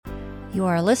You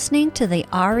are listening to the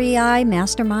REI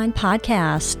Mastermind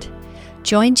Podcast.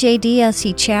 Join JD as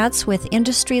he chats with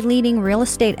industry-leading real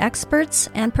estate experts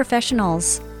and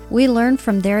professionals. We learn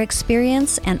from their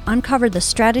experience and uncover the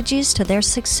strategies to their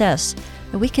success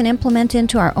that we can implement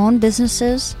into our own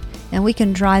businesses, and we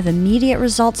can drive immediate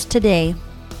results today.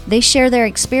 They share their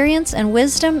experience and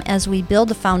wisdom as we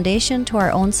build a foundation to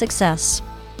our own success.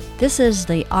 This is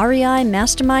the REI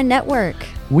Mastermind Network.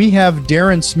 We have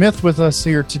Darren Smith with us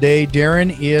here today.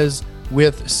 Darren is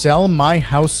with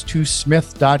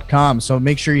sellmyhousetosmith.com. So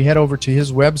make sure you head over to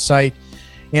his website.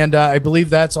 And I believe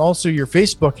that's also your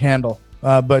Facebook handle.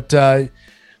 But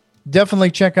definitely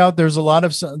check out.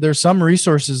 There's some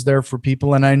resources there for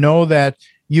people. And I know that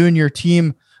you and your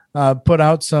team put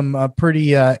out some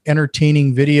pretty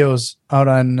entertaining videos out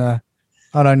on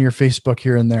your Facebook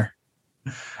here and there.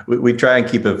 We try and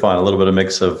keep it fun, a little bit of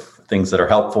mix of things that are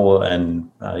helpful and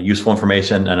useful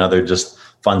information, and other just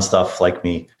fun stuff like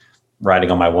me riding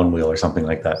on my one wheel or something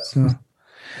like that.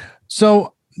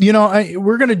 So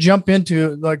we're going to jump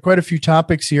into like quite a few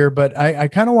topics here, but I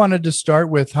kind of wanted to start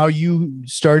with how you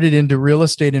started into real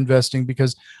estate investing,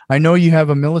 because I know you have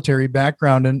a military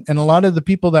background, and a lot of the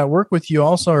people that work with you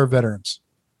also are veterans.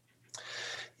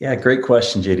 Yeah, great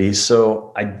question, JD.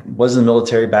 So I was in the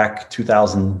military back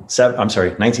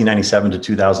 1997 to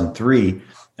 2003.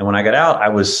 And when I got out, I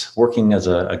was working as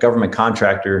a government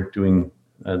contractor doing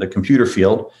the computer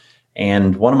field.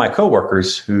 And one of my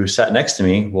coworkers who sat next to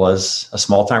me was a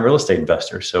small-time real estate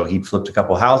investor. So he flipped a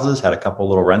couple of houses, had a couple of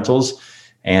little rentals,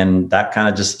 and that kind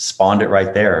of just spawned it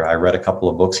right there. I read a couple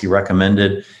of books he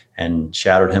recommended and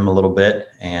shadowed him a little bit,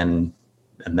 and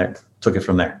there, took it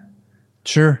from there.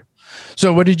 Sure.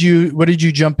 So what did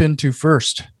you jump into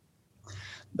first?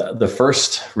 The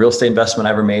first real estate investment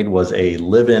I ever made was a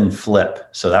live-in flip.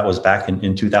 So that was back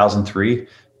in 2003,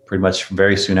 pretty much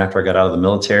very soon after I got out of the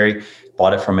military.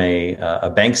 Bought it from a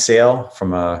bank sale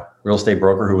from a real estate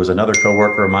broker who was another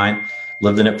coworker of mine.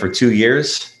 Lived in it for 2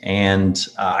 years, and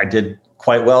I did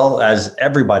quite well, as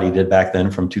everybody did back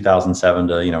then, from 2007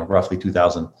 to roughly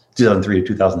 2003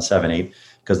 to 2007-8,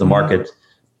 because the market,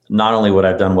 not only would I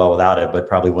have done well without it, but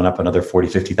probably went up another 40,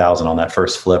 50,000 on that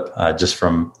first flip, just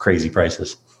from crazy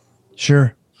prices.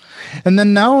 Sure. And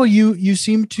then now you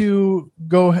seem to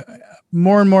go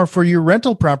more and more for your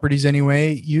rental properties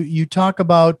anyway. You talk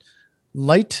about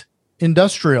light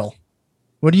industrial.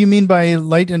 What do you mean by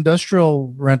light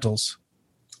industrial rentals?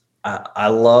 I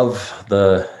love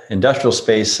the industrial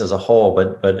space as a whole,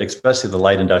 but especially the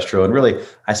light industrial. And really,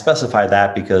 I specify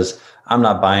that because I'm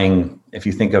not buying, if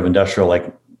you think of industrial,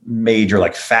 like major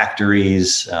like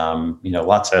factories,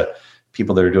 lots of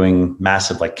people that are doing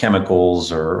massive like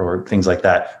chemicals or things like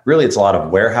that. Really, it's a lot of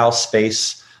warehouse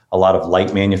space, a lot of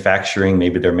light manufacturing.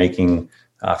 Maybe they're making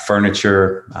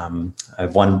furniture. I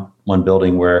have one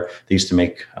building where they used to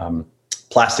make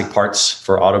plastic parts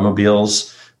for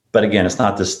automobiles. But again, it's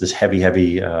not this heavy,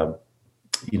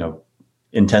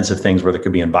 intensive things where there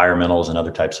could be environmentals and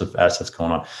other types of assets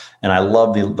going on. And I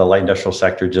love the light industrial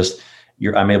sector.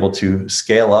 I'm able to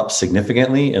scale up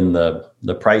significantly in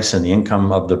the price and the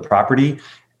income of the property.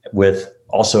 With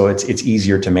also, it's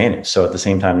easier to manage. So at the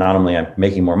same time, not only I'm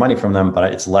making more money from them,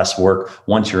 but it's less work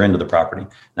once you're into the property.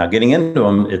 Now, getting into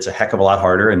them, it's a heck of a lot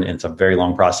harder, and it's a very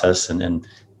long process, and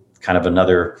kind of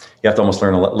you have to almost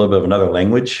learn a little bit of another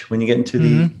language when you get into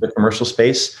the commercial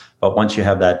space. But once you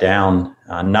have that down,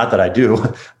 not that I do,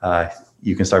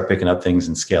 you can start picking up things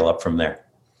and scale up from there.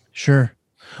 Sure.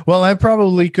 Well, I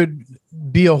probably could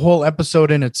be a whole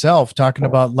episode in itself talking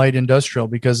about light industrial,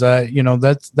 because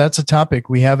that's a topic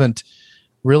we haven't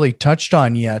really touched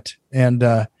on yet, and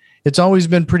it's always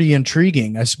been pretty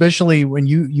intriguing, especially when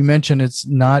you mention it's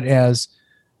not as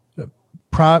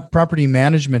property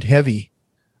management heavy.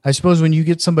 I suppose when you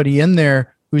get somebody in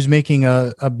there who's making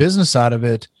a business out of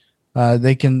it,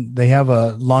 they have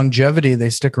a longevity. They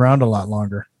stick around a lot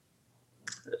longer.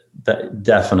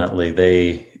 Definitely.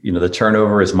 The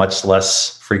turnover is much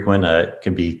less frequent. It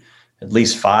can be at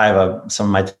least 5. Some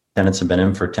of my tenants have been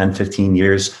in for 10, 15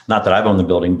 years. Not that I've owned the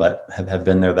building, but have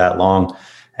been there that long.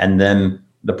 And then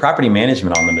the property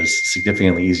management on them is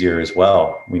significantly easier as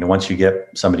well. Once you get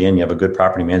somebody in, you have a good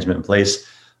property management in place.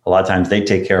 A lot of times they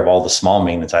take care of all the small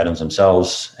maintenance items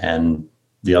themselves, and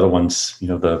the other ones,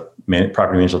 the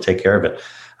property manager will take care of it.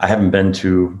 I haven't been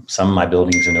to some of my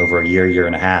buildings in over a year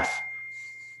and a half.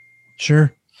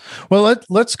 Sure. Well,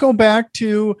 let's go back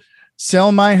to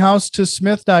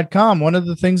sellmyhousetosmith.com. One of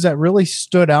the things that really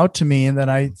stood out to me and that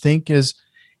I think is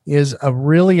a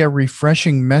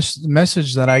refreshing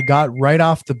message that I got right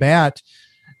off the bat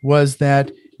was that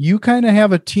you kind of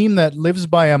have a team that lives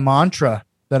by a mantra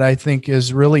that I think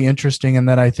is really interesting and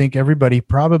that I think everybody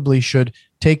probably should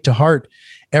take to heart.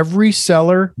 Every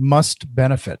seller must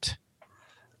benefit.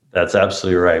 That's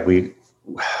absolutely right.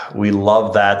 We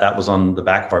love that. That was on the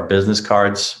back of our business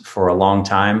cards for a long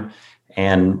time.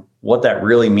 And what that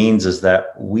really means is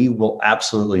that we will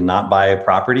absolutely not buy a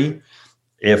property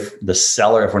if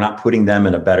we're not putting them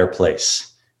in a better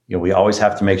place. We always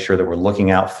have to make sure that we're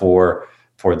looking out for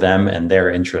them and their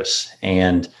interests.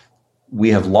 And we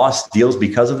have lost deals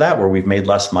because of that, where we've made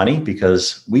less money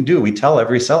because we tell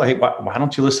every seller, hey, why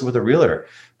don't you list it with a realtor?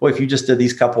 Boy, if you just did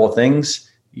these couple of things,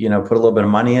 put a little bit of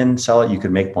money in, sell it, you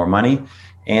could make more money.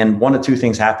 And one of two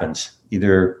things happens.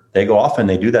 Either they go off and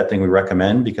they do that thing we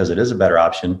recommend because it is a better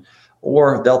option,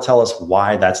 or they'll tell us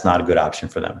why that's not a good option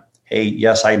for them. Hey,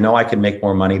 yes, I know I can make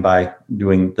more money by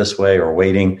doing this way or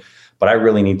waiting, but I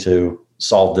really need to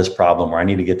solve this problem, or I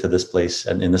need to get to this place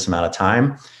in this amount of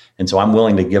time. And so I'm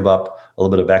willing to give up a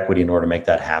little bit of equity in order to make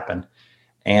that happen.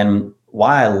 And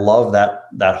why I love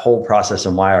that whole process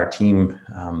and why our team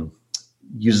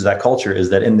uses that culture is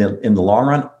that in the long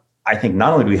run, I think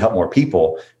not only do we help more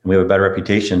people and we have a better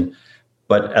reputation,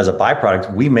 but as a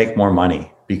byproduct, we make more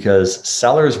money because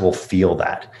sellers will feel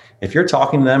that. If you're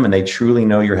talking to them and they truly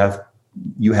know you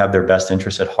have their best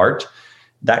interest at heart,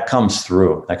 that comes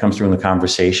through. That comes through in the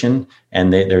conversation,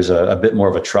 and there's a bit more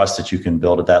of a trust that you can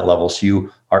build at that level, so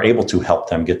you are able to help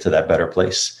them get to that better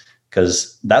place.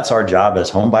 Because that's our job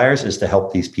as home buyers, is to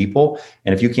help these people.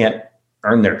 And if you can't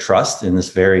earn their trust in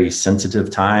this very sensitive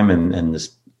time and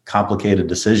this complicated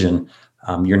decision,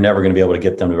 you're never going to be able to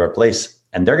get them to a better place.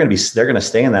 And they're going to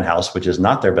stay in that house, which is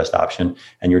not their best option,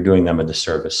 and you're doing them a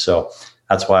disservice. So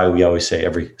that's why we always say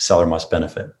every seller must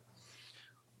benefit.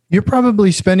 You're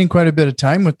probably spending quite a bit of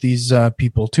time with these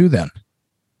people too, then.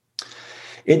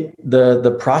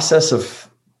 The process of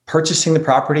purchasing the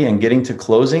property and getting to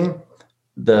closing,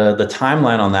 the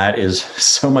timeline on that is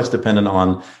so much dependent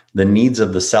on the needs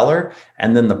of the seller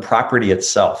and then the property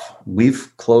itself.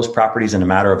 We've closed properties in a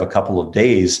matter of a couple of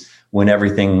days when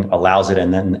everything allows it,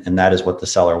 and that is what the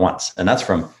seller wants. And that's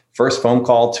from first phone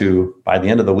call to by the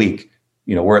end of the week,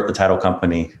 we're at the title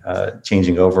company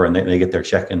changing over, and they get their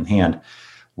check in hand.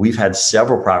 We've had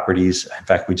several properties. In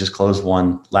fact, we just closed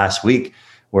one last week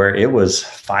where it was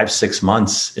 5-6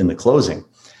 months in the closing.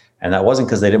 And that wasn't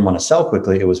because they didn't want to sell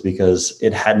quickly. It was because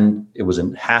it was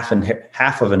in half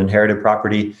of an inherited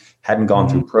property, hadn't gone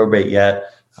through probate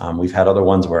yet. We've had other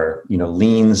ones where,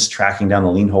 liens, tracking down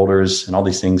the lien holders and all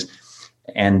these things.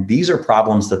 And these are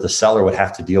problems that the seller would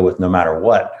have to deal with no matter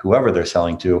what, whoever they're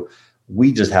selling to.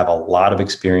 We just have a lot of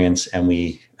experience, and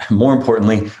more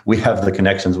importantly, we have the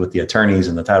connections with the attorneys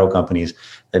and the title companies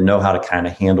that know how to kind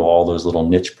of handle all those little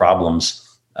niche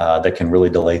problems that can really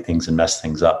delay things and mess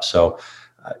things up. So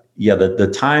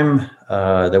the time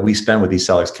that we spend with these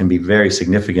sellers can be very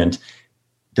significant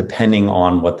depending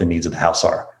on what the needs of the house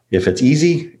are. If it's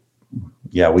easy,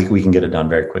 we can get it done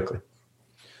very quickly.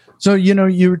 So,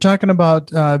 you were talking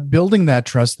about building that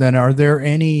trust then. Are there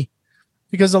any,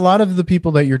 because a lot of the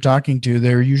people that you're talking to,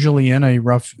 they're usually in a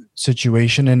rough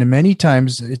situation. And many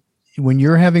times when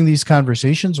you're having these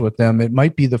conversations with them, it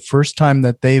might be the first time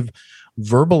that they've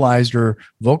verbalized or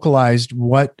vocalized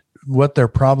what their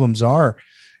problems are.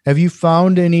 Have you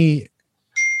found any,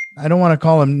 I don't want to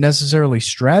call them necessarily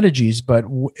strategies, but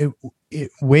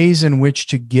ways in which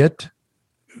to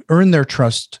earn their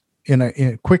trust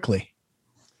in quickly?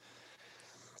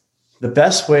 The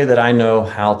best way that I know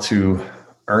how to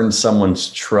earn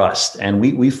someone's trust, and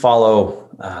we follow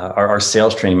our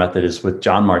sales training method is with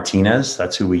John Martinez.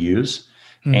 That's who we use.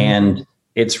 Mm-hmm. And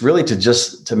it's really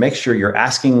to make sure you're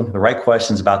asking the right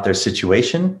questions about their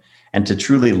situation and to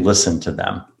truly listen to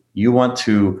them. You want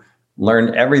to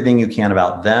learn everything you can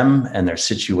about them and their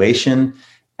situation.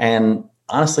 And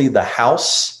honestly, the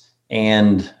house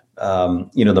and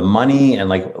the money, and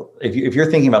like if you're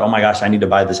thinking about, oh my gosh, I need to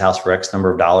buy this house for X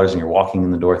number of dollars, and you're walking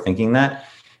in the door thinking that,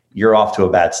 you're off to a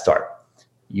bad start.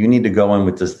 You need to go in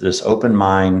with this open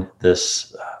mind,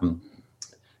 this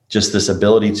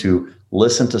ability to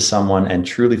listen to someone and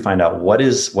truly find out what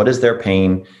is their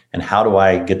pain and how do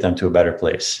I get them to a better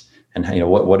place, and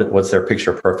what's their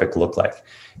picture perfect look like,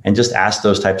 and just ask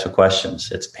those types of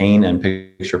questions. It's pain and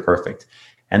picture perfect,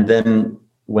 and then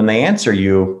when they answer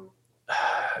you,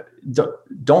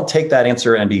 don't take that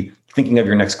answer and be thinking of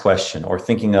your next question or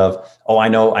thinking of, oh, I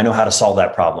know how to solve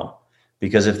that problem.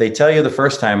 Because if they tell you the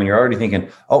first time and you're already thinking,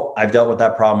 oh, I've dealt with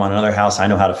that problem on another house, I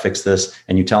know how to fix this,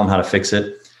 and you tell them how to fix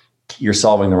it, you're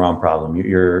solving the wrong problem.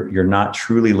 You're not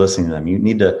truly listening to them. You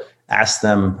need to ask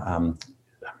them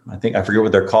I think I forget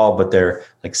what they're called, but they're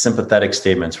like sympathetic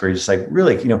statements where you're just like,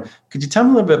 really, could you tell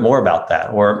me a little bit more about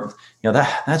that? Or,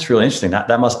 that's really interesting.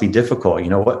 That must be difficult.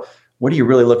 What are you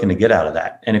really looking to get out of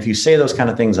that? And if you say those kind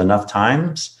of things enough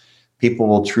times, people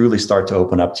will truly start to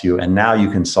open up to you. And now you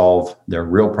can solve their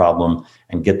real problem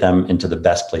and get them into the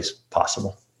best place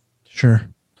possible. Sure.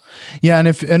 Yeah. And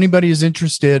if anybody is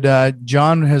interested,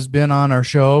 John has been on our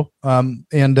show. And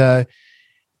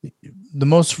the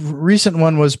most recent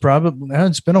one was probably,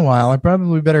 it's been a while. I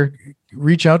probably better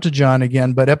reach out to John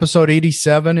again, but episode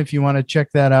 87, if you want to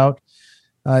check that out.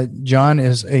 John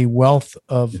is a wealth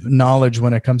of knowledge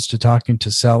when it comes to talking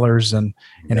to sellers and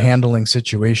handling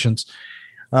situations.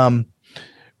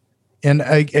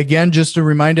 Again, just to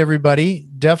remind everybody,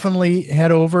 definitely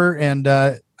head over and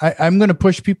I'm going to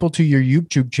push people to your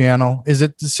YouTube channel. Is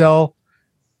it to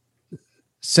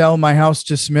sell my house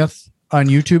to Smith on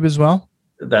YouTube as well?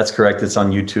 That's correct. It's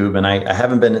on YouTube, and I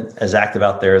haven't been as active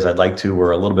out there as I'd like to.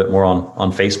 We're a little bit more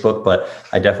on Facebook, but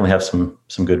I definitely have some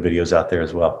good videos out there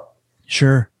as well.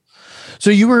 Sure. So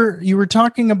you were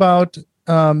talking about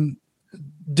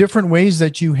different ways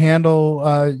that you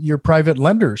handle your private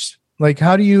lenders. Like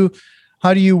how do you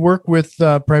work with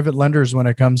private lenders when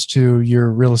it comes to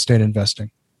your real estate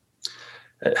investing?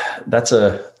 That's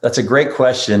a great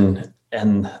question,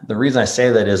 and the reason I say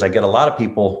that is I get a lot of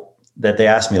people that they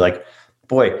ask me like,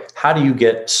 boy, how do you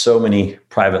get so many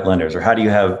private lenders, or how do you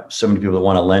have so many people that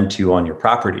want to lend to you on your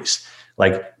properties?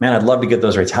 Like, man, I'd love to get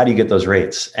those rates. How do you get those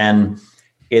rates? And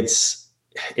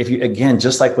again,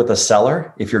 just like with a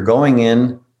seller, if you're going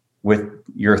in with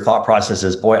your thought process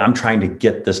is, boy, I'm trying to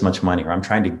get this much money, or I'm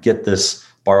trying to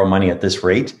borrow money at this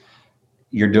rate,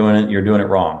 you're doing it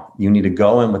wrong. You need to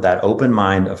go in with that open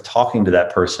mind of talking to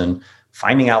that person,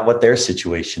 finding out what their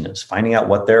situation is, finding out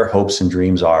what their hopes and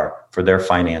dreams are for their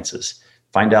finances.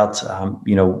 Find out,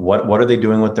 what are they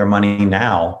doing with their money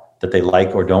now that they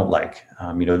like or don't like,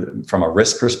 from a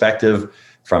risk perspective,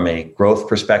 from a growth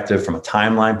perspective, from a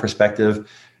timeline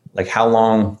perspective, like how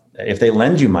long, if they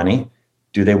lend you money,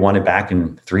 do they want it back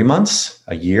in 3 months,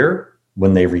 a year,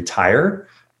 when they retire?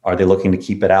 Are they looking to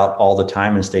keep it out all the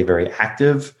time and stay very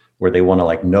active, where they want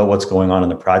to know what's going on in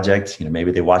the project?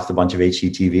 Maybe they watched a bunch of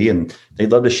HGTV and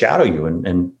they'd love to shadow you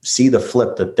and see the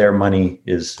flip that their money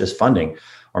is funding.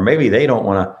 Or maybe they don't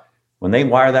want to, when they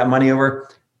wire that money over,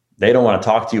 they don't want to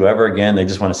talk to you ever again. They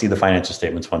just want to see the financial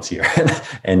statements once a year.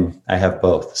 And I have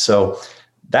both. So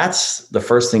that's the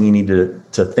first thing you need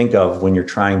to think of when you're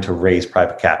trying to raise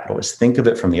private capital, is think of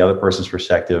it from the other person's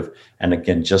perspective. And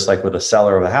again, just like with a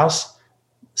seller of a house,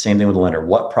 same thing with a lender.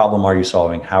 What problem are you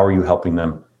solving? How are you helping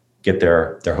them get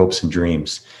their hopes and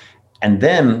dreams? And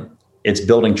then it's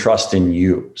building trust in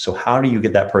you. So how do you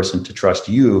get that person to trust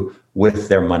you with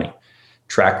their money?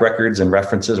 Track records and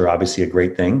references are obviously a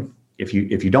great thing. If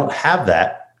you don't have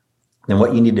that, then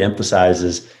what you need to emphasize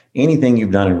is anything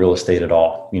you've done in real estate at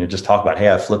all. Just talk about,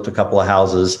 hey, I flipped a couple of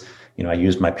houses. I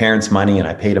used my parents' money and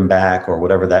I paid them back, or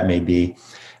whatever that may be.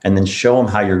 And then show them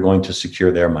how you're going to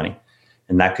secure their money.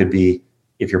 And that could be,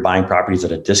 if you're buying properties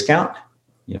at a discount,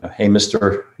 hey,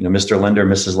 Mr. Lender,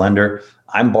 Mrs. Lender,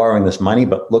 I'm borrowing this money,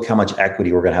 but look how much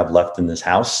equity we're going to have left in this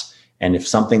house. And if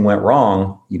something went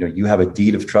wrong, you have a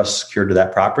deed of trust secured to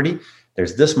that property.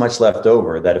 There's this much left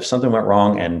over that if something went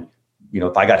wrong and,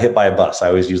 if I got hit by a bus, I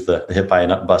always use the hit by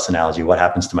a bus analogy. What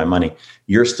happens to my money?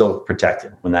 You're still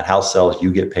protected. When that house sells,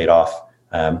 you get paid off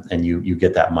and you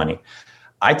get that money.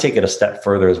 I take it a step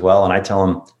further as well. And I tell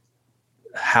them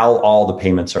how all the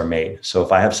payments are made. So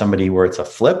if I have somebody where it's a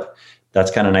flip, that's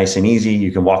kind of nice and easy.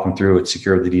 You can walk them through it,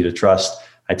 secure the deed of trust.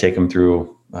 I take them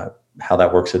through how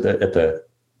that works at the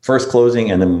first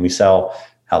closing, and then when we sell,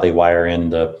 how they wire in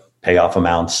the payoff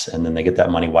amounts, and then they get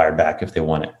that money wired back if they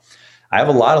want it. I have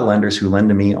a lot of lenders who lend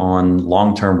to me on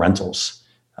long-term rentals,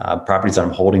 properties that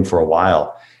I'm holding for a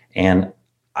while. And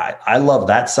I love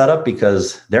that setup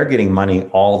because they're getting money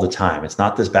all the time. It's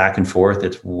not this back and forth.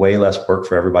 It's way less work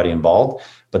for everybody involved,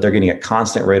 but they're getting a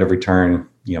constant rate of return,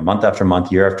 month after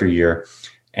month, year after year,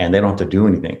 and they don't have to do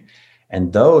anything.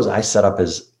 And those I set up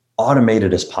as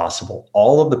automated as possible.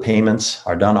 All of the payments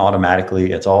are done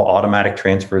automatically. It's all automatic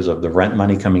transfers of the rent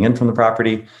money coming in from the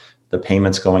property, the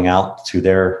payments going out to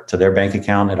their bank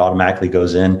account. It automatically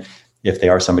goes in if they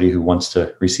are somebody who wants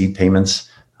to receive payments.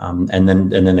 And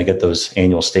then they get those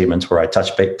annual statements where I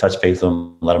touch base with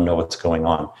them, let them know what's going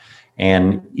on.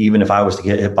 And even if I was to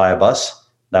get hit by a bus,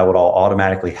 that would all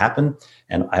automatically happen.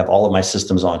 And I have all of my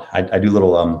systems on. I do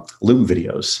little Loom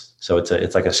videos. So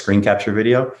it's like a screen capture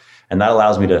video. And that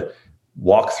allows me to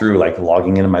walk through like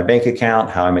logging into my bank account,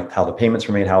 how the payments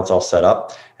were made, how it's all set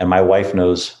up. And my wife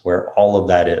knows where all of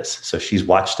that is. So she's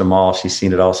watched them all. She's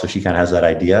seen it all. So she kind of has that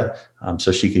idea.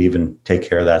 So she could even take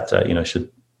care of that,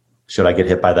 should I get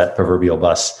hit by that proverbial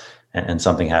bus and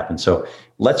something happens. So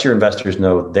let your investors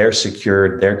know they're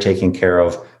secured, they're taken care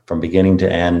of from beginning to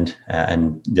end,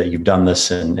 and that you've done this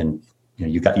and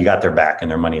you got their back and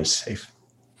their money is safe.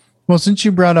 Well, since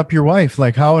you brought up your wife,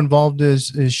 like how involved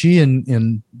is she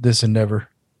in this endeavor?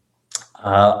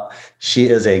 She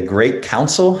is a great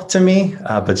counsel to me,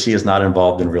 but she is not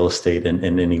involved in real estate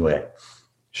in any way.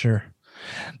 Sure.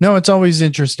 No, it's always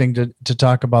interesting to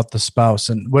talk about the spouse.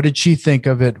 And what did she think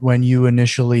of it when you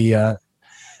initially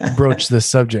broached this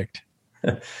subject?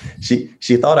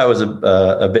 She thought I was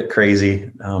a bit crazy,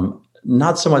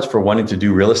 not so much for wanting to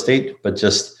do real estate, but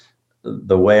just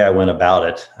the way I went about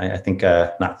it.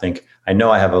 I know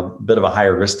I have a bit of a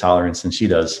higher risk tolerance than she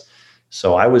does.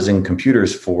 So I was in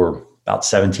computers for about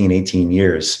 17, 18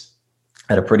 years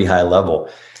at a pretty high level.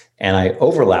 And I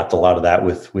overlapped a lot of that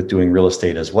with doing real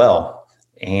estate as well.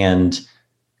 And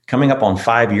coming up on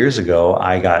 5 years ago,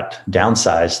 I got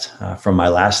downsized from my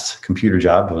last computer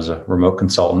job. I was a remote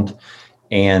consultant.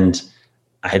 And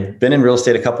I had been in real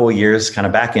estate a couple of years, kind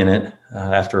of back in it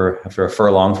after a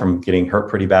furlong from getting hurt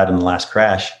pretty bad in the last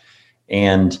crash.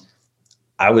 And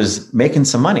I was making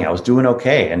some money. I was doing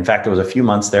okay. In fact, there was a few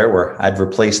months there where I'd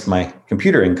replaced my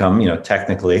computer income,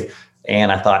 technically.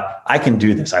 And I thought, I can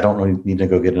do this. I don't really need to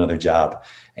go get another job.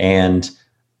 And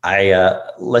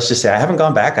let's just say I haven't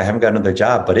gone back. I haven't got another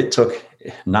job, but it took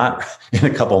not in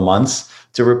a couple months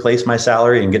to replace my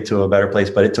salary and get to a better place,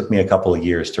 but it took me a couple of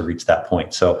years to reach that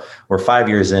point. So we're 5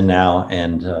 years in now,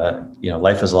 and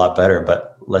life is a lot better.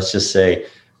 But let's just say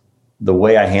the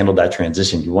way I handled that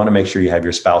transition, you want to make sure you have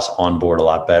your spouse on board a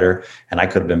lot better. And I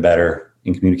could have been better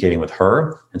in communicating with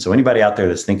her. And so anybody out there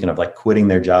that's thinking of like quitting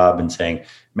their job and saying,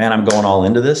 man, I'm going all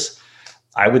into this,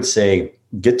 I would say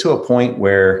get to a point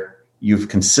where you've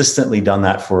consistently done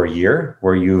that for a year,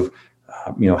 where you've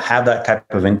have that type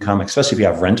of income, especially if you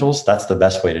have rentals. That's the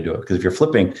best way to do it. Because if you're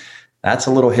flipping, that's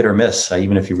a little hit or miss,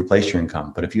 even if you replace your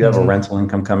income. But if you have a rental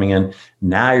income coming in,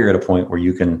 now you're at a point where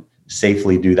you can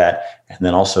safely do that. And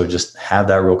then also just have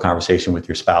that real conversation with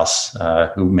your spouse,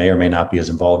 who may or may not be as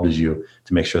involved as you,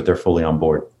 to make sure that they're fully on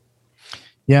board.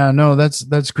 Yeah, no,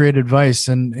 that's great advice.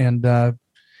 And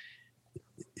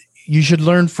you should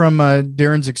learn from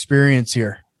Darren's experience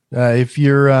here. If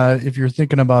you're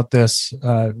thinking about this,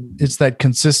 it's that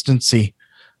consistency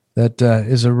that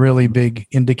is a really big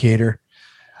indicator.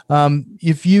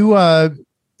 If you had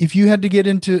to get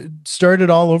start it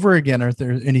all over again, are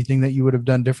there anything that you would have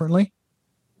done differently?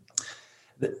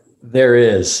 There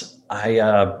is.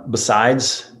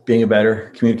 Besides being a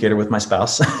better communicator with my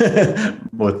spouse,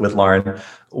 with Lauren,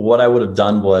 what I would have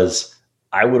done was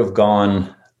I would have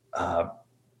gotten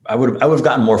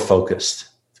more focused.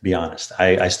 To be honest,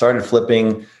 I started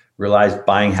flipping, realized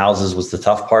buying houses was the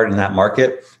tough part in that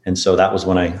market. And so that was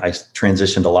when I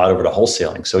transitioned a lot over to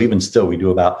wholesaling. So even still, we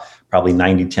do about probably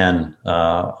 90-10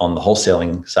 on the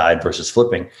wholesaling side versus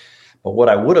flipping. But what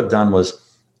I would have done was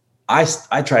I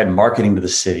tried marketing to the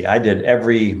city. I did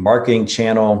every marketing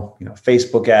channel,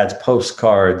 Facebook ads,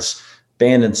 postcards,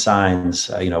 abandoned signs,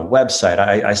 website.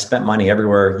 I spent money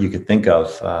everywhere you could think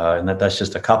of. And that's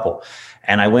just a couple.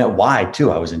 And I went wide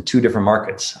too. I was in 2 different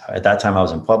markets. At that time, I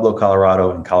was in Pueblo, Colorado,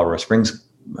 and Colorado Springs,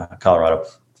 Colorado.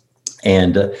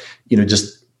 And,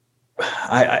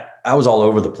 I was all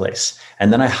over the place.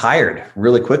 And then I hired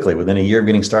really quickly. Within a year of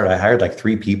getting started, I hired like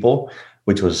 3 people,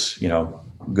 which was,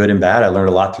 good and bad. I learned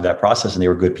a lot through that process, and they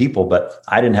were good people, but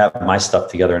I didn't have my stuff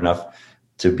together enough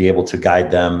to be able to guide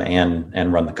them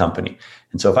and run the company.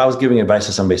 And so if I was giving advice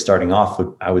to somebody starting off,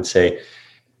 I would say,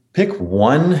 pick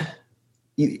one,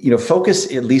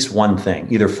 focus at least one thing.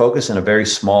 Either focus in a very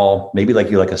small, maybe like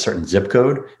a certain zip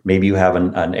code. Maybe you have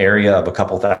an area of a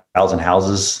couple thousand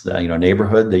houses,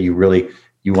 neighborhood that you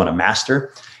want to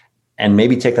master, and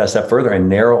maybe take that a step further and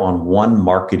narrow on one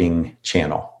marketing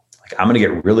channel. Like, I'm going to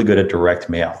get really good at direct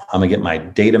mail. I'm going to get my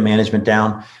data management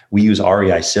down. We use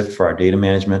REI Sift for our data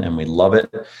management, and we love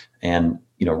it. And,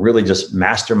 really just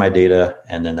master my data.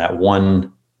 And then that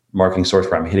one marketing source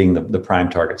where I'm hitting the prime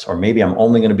targets. Or maybe I'm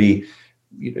only going to be,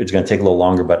 it's going to take a little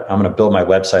longer, but I'm going to build my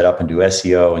website up and do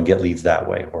SEO and get leads that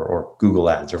way, or Google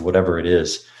ads, or whatever it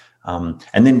is. And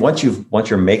then once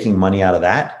you're making money out of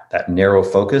that narrow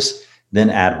focus, then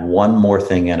add one more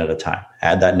thing in at a time.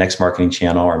 Add that next marketing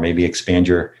channel, or maybe expand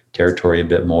your territory a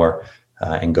bit more,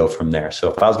 and go from there.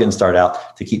 So if I was getting started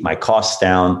out to keep my costs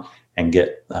down and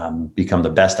become the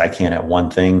best I can at one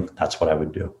thing, that's what I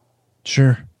would do.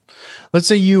 Sure. Let's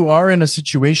say you are in a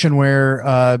situation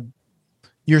where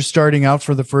you're starting out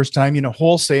for the first time,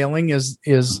 wholesaling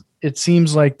is it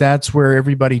seems like that's where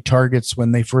everybody targets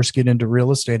when they first get into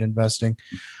real estate investing.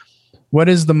 What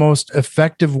is the most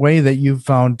effective way that you've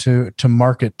found to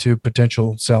market to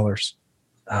potential sellers?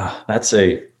 That's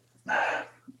a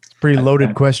pretty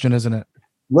loaded question, isn't it?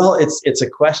 Well, it's a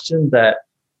question that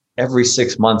every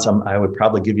 6 months I would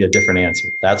probably give you a different answer.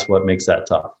 That's what makes that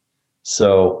tough.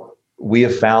 So we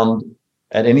have found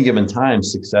at any given time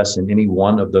success in any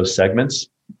one of those segments,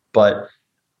 but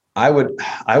I would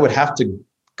have to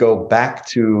go back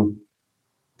to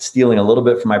stealing a little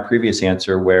bit from my previous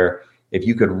answer, where if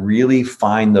you could really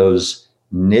find those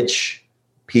niche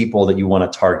people that you want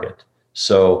to target.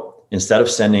 So instead of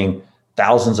sending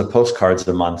thousands of postcards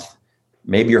a month,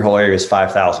 maybe your whole area is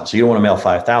 5,000. So you don't want to mail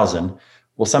 5,000.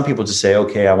 Well, some people just say,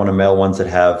 okay, I want to mail ones that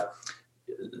have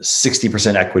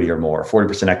 60% equity or more,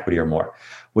 40% equity or more.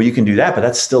 Well, you can do that, but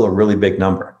that's still a really big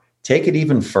number. Take it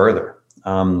even further.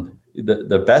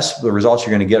 The results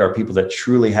you're going to get are people that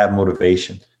truly have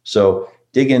motivation. So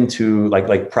dig into like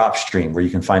PropStream, where you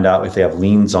can find out if they have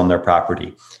liens on their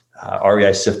property.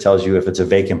 REI SIF tells you if it's a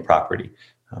vacant property,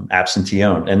 absentee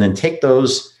owned, and then take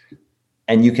those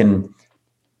and you can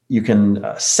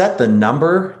set the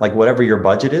number, like whatever your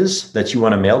budget is that you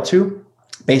want to mail to,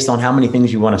 based on how many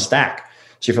things you want to stack.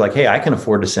 So if you're like, hey, I can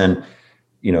afford to send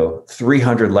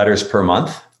 300 letters per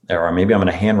month, or maybe I'm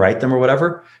going to handwrite them or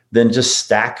whatever, then just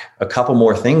stack a couple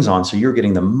more things on. So you're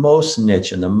getting the most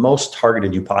niche and the most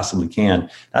targeted you possibly can.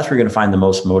 That's where you're going to find the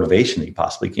most motivation that you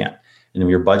possibly can. And then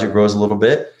your budget grows a little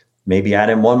bit, maybe add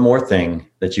in one more thing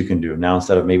that you can do. Now,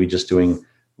 instead of maybe just doing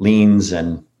liens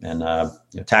and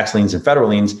tax liens and federal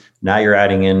liens, now you're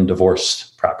adding in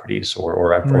divorce properties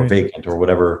or vacant or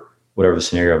whatever the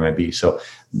scenario might be. So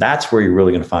that's where you're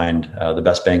really going to find the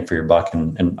best bang for your buck.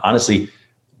 And honestly,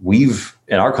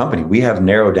 in our company, we have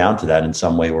narrowed down to that in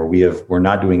some way, where we're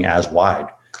not doing as wide.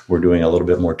 We're doing a little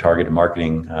bit more targeted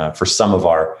marketing for some of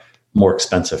our more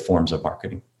expensive forms of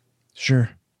marketing.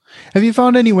 Sure. Have you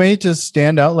found any way to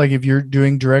stand out? Like if you're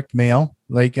doing direct mail,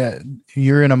 like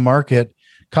you're in a market,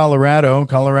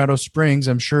 Colorado Springs,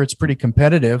 I'm sure it's pretty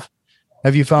competitive.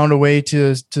 Have you found a way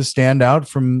to stand out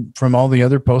from all the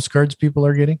other postcards people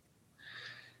are getting?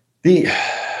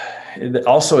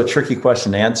 Also a tricky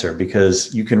question to answer,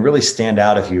 because you can really stand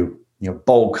out if you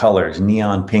bold colors,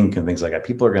 neon pink and things like that.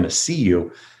 People are going to see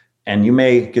you, and you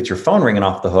may get your phone ringing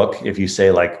off the hook if you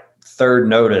say like third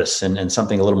notice and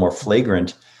something a little more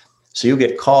flagrant. So you'll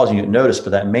get calls and you get noticed,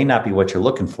 but that may not be what you're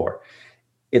looking for.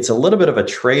 It's a little bit of a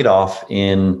trade-off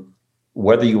in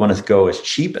whether you want to go as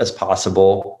cheap as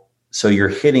possible, so you're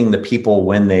hitting the people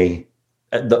when they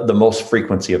the most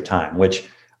frequency of time, which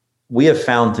we have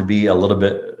found to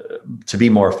be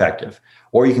more effective.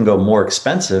 Or you can go more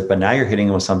expensive, but now you're hitting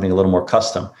them with something a little more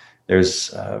custom.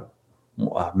 There's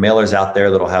mailers out there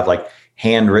that'll have like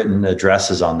handwritten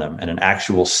addresses on them and an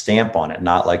actual stamp on it,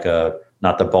 not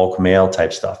the bulk mail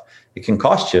type stuff. It can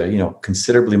cost you,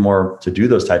 considerably more to do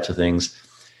those types of things.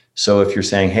 So if you're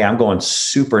saying, hey, I'm going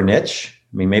super niche,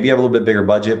 maybe you have a little bit bigger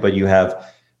budget, but you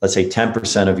have, let's say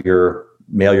 10% of your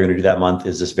mail you're going to do that month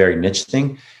is this very niche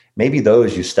thing. Maybe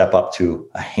those you step up to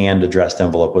a hand addressed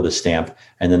envelope with a stamp.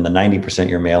 And then the 90%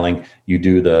 you're mailing, you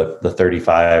do the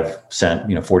 35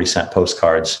 cent, 40 cent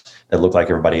postcards that look like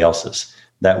everybody else's.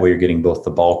 That way you're getting both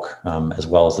the bulk as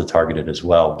well as the targeted as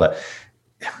well. But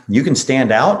you can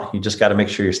stand out. You just got to make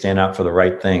sure you're standing out for the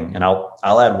right thing. And I'll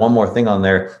add one more thing on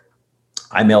there.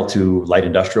 I mail to light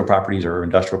industrial properties or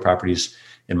industrial properties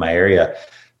in my area,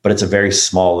 but it's a very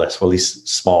small list. Well, at least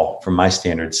small from my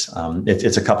standards.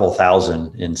 It's a couple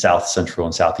thousand in South Central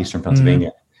and Southeastern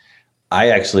Pennsylvania.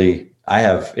 Mm-hmm. I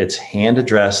have it's hand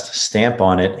addressed, stamp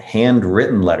on it,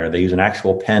 handwritten letter. They use an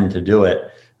actual pen to do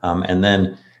it. And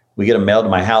then we get them mailed to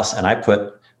my house, and I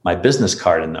put my business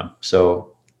card in them.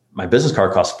 So my business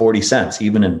card costs 40 cents,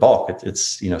 even in bulk.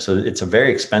 So it's a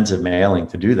very expensive mailing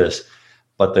to do this,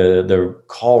 but the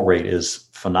call rate is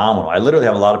phenomenal. I literally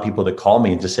have a lot of people that call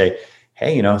me and just say,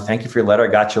 hey, thank you for your letter.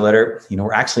 I got your letter.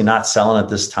 We're actually not selling at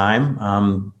this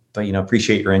time, but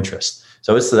appreciate your interest.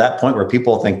 So it's to that point where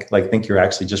people think you're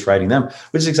actually just writing them,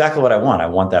 which is exactly what I want. I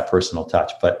want that personal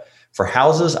touch. But for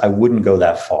houses, I wouldn't go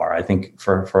that far. I think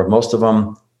for most of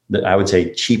them, that I would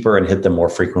say cheaper and hit them more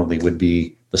frequently would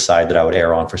be the side that I would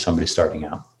err on for somebody starting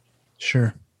out.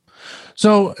 Sure.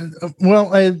 So,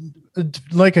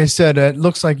 like I said, it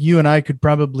looks like you and I could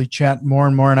probably chat more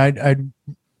and more. And I'd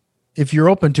if you're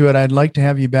open to it, I'd like to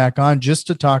have you back on just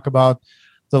to talk about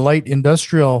the light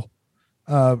industrial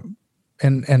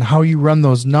and how you run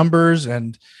those numbers.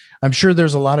 And I'm sure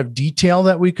there's a lot of detail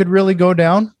that we could really go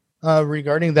down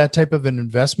regarding that type of an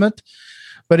investment.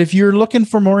 But if you're looking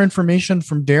for more information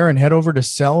from Darren, head over to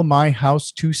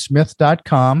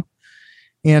sellmyhouse2smith.com.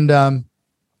 And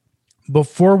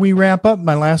before we wrap up,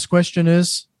 my last question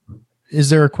is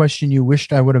there a question you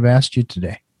wished I would have asked you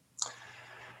today?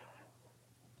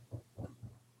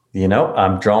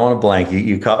 I'm drawing a blank.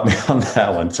 You caught me on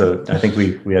that one. So I think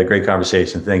we had a great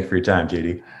conversation. Thank you for your time,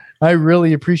 JD. I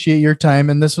really appreciate your time.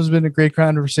 And this has been a great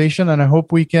conversation. And I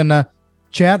hope we can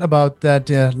chat about that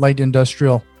light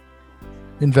industrial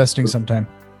investing sometime.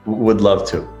 Would love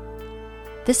to.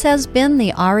 This has been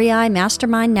the REI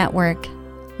Mastermind Network.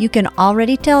 You can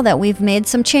already tell that we've made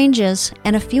some changes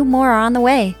and a few more are on the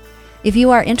way. If you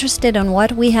are interested in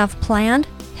what we have planned,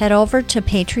 head over to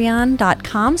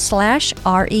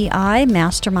patreon.com/REI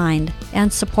Mastermind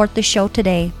and support the show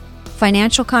today.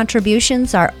 Financial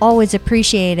contributions are always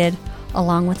appreciated,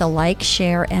 along with a like,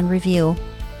 share, and review.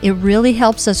 It really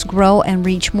helps us grow and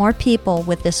reach more people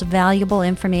with this valuable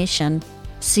information.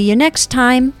 See you next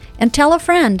time, and tell a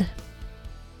friend.